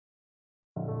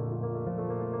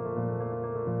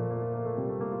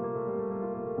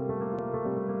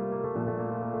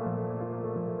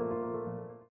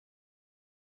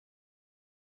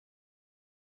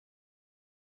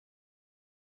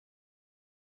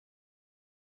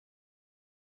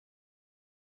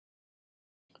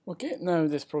Okay, now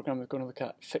this program is going to look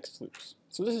at fixed loops.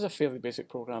 So this is a fairly basic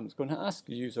program. It's going to ask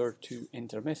the user to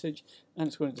enter a message, and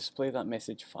it's going to display that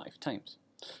message 5 times.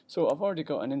 So I've already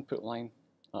got an input line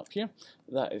up here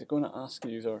that is going to ask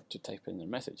the user to type in their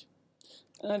message.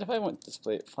 And if I want to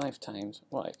display it 5 times,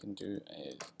 what I can do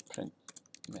is print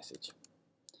message.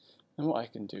 And what I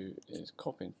can do is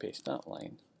copy and paste that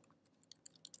line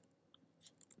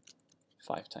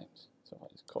 5 times. So if I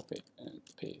just copy and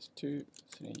paste 2,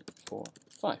 3, 4,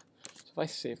 5. So if I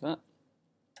save that,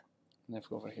 and if I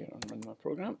go over here and run my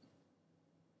program,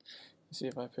 you see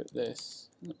if I put this,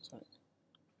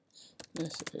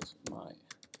 this is my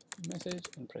message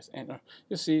and press enter,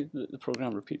 you'll see that the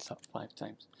program repeats that 5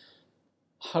 times.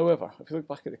 However, if you look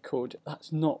back at the code,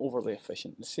 that's not overly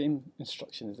efficient. The same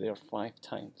instruction is there 5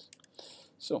 times.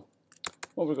 So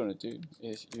what we're going to do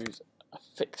is use a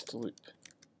fixed loop.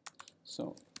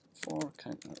 So for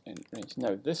counter in range.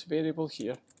 Now this variable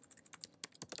here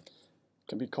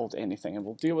can be called anything, and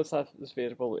we'll deal with this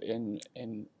variable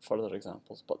in further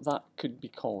examples, but that could be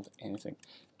called anything.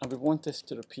 And we want this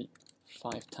to repeat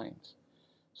 5 times.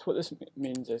 So what this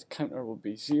means is counter will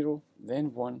be 0,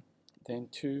 then 1, then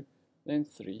 2, then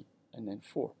 3, and then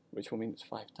 4, which will mean it's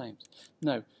 5 times.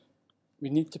 Now, we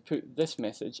need to put this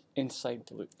message inside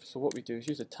the loop. So what we do is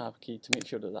use the tab key to make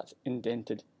sure that that's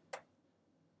indented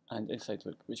and inside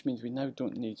loop, which means we now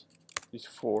don't need these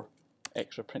 4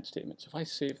 extra print statements. If I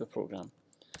save the program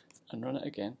and run it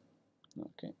again,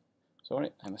 okay,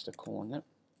 sorry, I missed a colon there.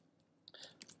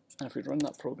 And if we run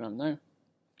that program now,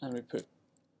 and we put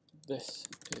this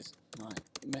is my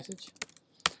message,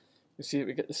 you see that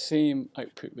we get the same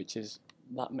output, which is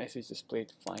that message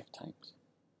displayed 5 times.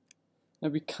 Now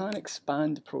we can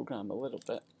expand the program a little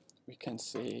bit. We can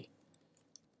say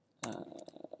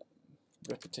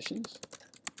repetitions,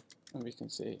 and we can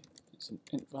say it's an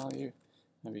int value,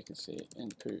 and we can say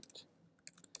input,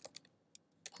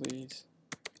 please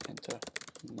enter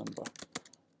the number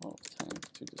of times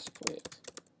to display it.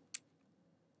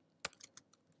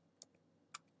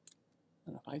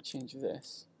 And if I change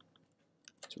this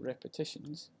to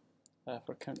repetitions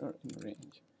for counter in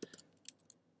range,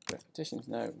 repetitions.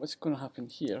 Now what's going to happen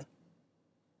here,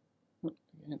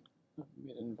 again I've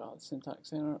made an invalid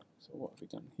syntax error, so what have we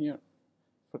done here?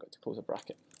 Forgot to close a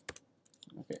bracket.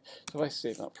 Okay, so if I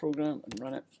save that program and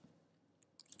run it,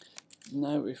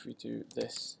 now if we do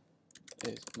this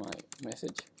is my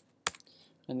message,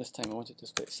 and this time I want it to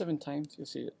display it 7 times, you'll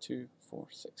see that 2, 4,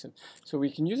 6, 7. So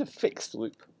we can use a fixed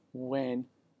loop when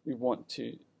we want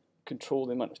to control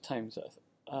the amount of times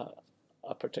that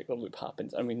a particular loop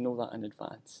happens, and we know that in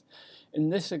advance. In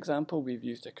this example, we've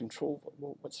used a control,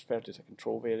 what's referred to as a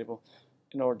control variable,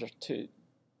 in order to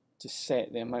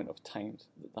set the amount of times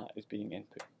that is being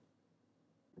input.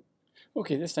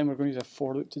 Okay, this time we're going to use a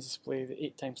for loop to display the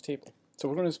 8 times table. So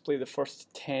we're going to display the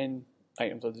first 10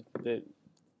 items of the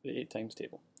 8 times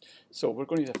table. So we're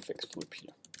going to use a fixed loop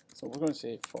here. So we're going to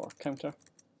say for counter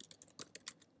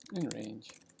in range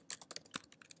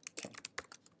 10.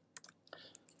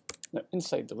 Now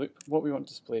inside the loop, what we want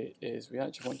to display is we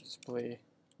actually want to display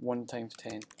 1 times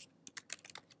 10.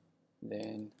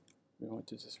 Then we want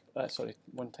to display,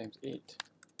 1 times 8.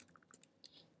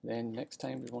 Then next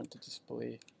time we want to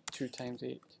display 2 times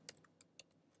 8,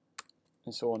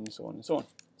 and so on and so on and so on.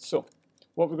 So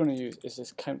what we're going to use is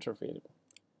this counter variable,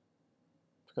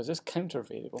 because this counter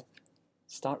variable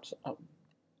starts at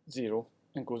 0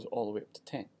 and goes all the way up to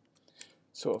 10.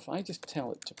 So if I just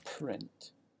tell it to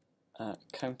print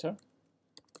counter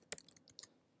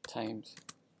times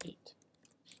 8,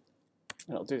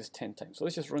 and it'll do this 10 times. So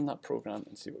let's just run that program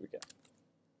and see what we get.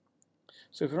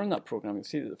 So if we run that program, you'll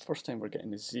see that the first time we're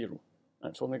getting is 0, and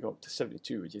it's only got up to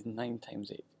 72, which is 9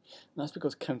 times 8. And that's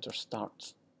because counter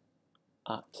starts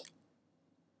at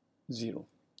 0.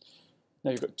 Now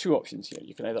you've got 2 options here.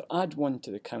 You can either add 1 to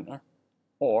the counter,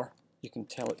 or you can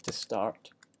tell it to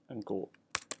start and go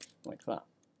like that.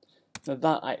 Now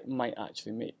that might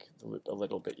actually make the loop a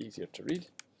little bit easier to read.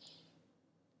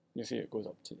 You see it goes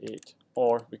up to 8,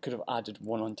 or we could have added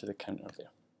 1 onto the counter there.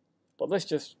 But let's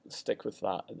just stick with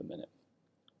that at the minute.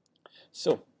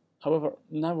 So, however,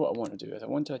 now what I want to do is I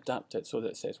want to adapt it so that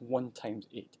it says 1 times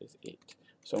 8 is 8.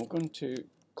 So I'm going to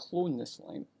clone this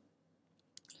line,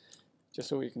 just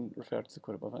so we can refer to the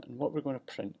code above it. And what we're going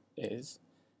to print is,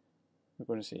 we're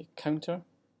going to say counter,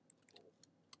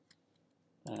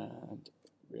 and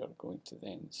we are going to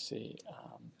then say,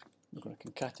 we're going to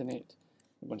concatenate.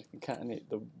 We're going to concatenate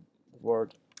the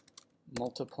word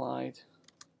multiplied,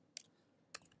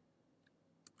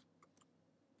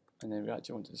 and then we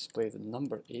actually want to display the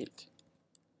number 8.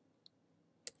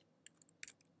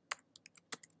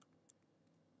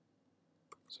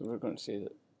 So we're going to say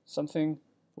that something,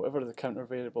 whatever the counter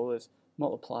variable is,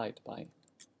 multiplied by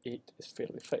 8 is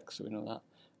fairly fixed, so we know that,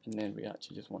 and then we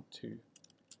actually just want to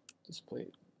display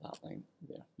that line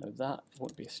there. Now that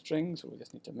won't be a string, so we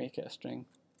just need to make it a string,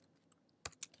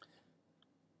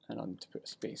 and I'll need to put a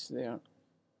space there.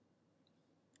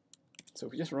 So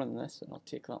if we just run this, and I'll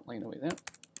take that line away there.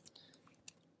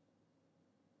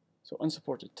 So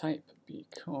unsupported type,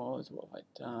 because, what have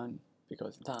I done?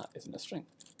 Because that isn't a string.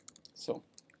 So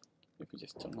if we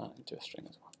just turn that into a string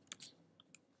as well.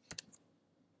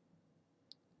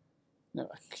 Now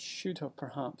I should have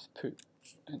perhaps put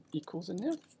an equals in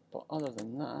there, but other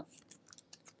than that,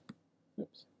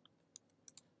 oops.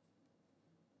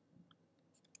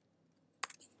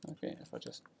 Okay, if I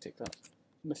just take that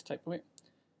mistype away.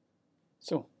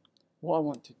 So what I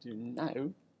want to do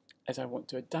now is I want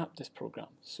to adapt this program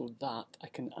so that I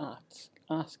can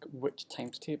ask which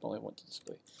times table I want to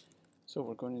display. So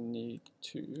we're going to need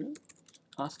to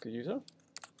ask the user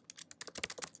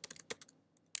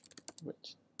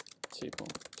which table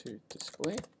to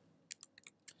display.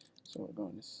 So we're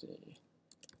going to say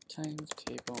times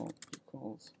table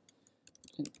equals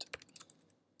int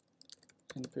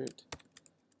input,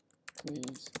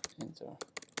 please enter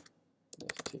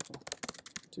this table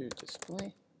to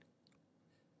display,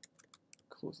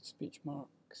 close the speech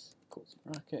marks, close the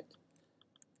bracket.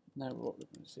 Now what we're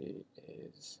going to say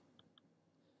is,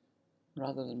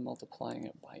 rather than multiplying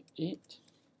it by 8,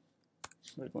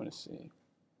 we're going to say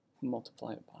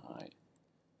multiply it by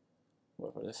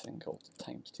whatever this thing called the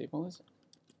times table is.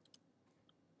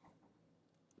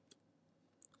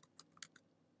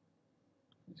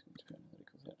 I'm just going to put another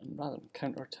equals there. And rather than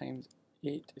counter times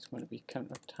 8, it's going to be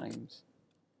counter times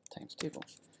table.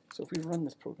 So if we run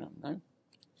this program now,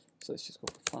 so let's just go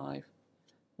for 5.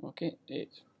 Okay,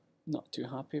 it's not too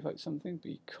happy about something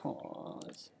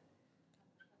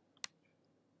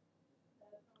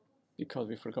because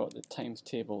we forgot that times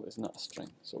table is not a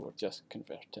string, so we'll just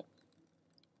convert it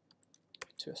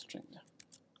to a string there.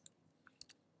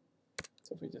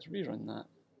 So if we just rerun that,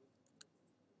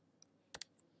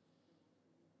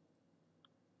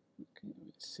 okay,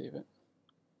 let's save it.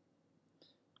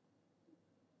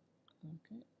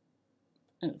 Okay,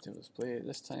 enter table display.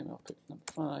 This time I'll put number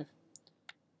 5,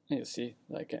 and you'll see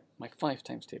that I get my 5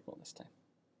 times table this time.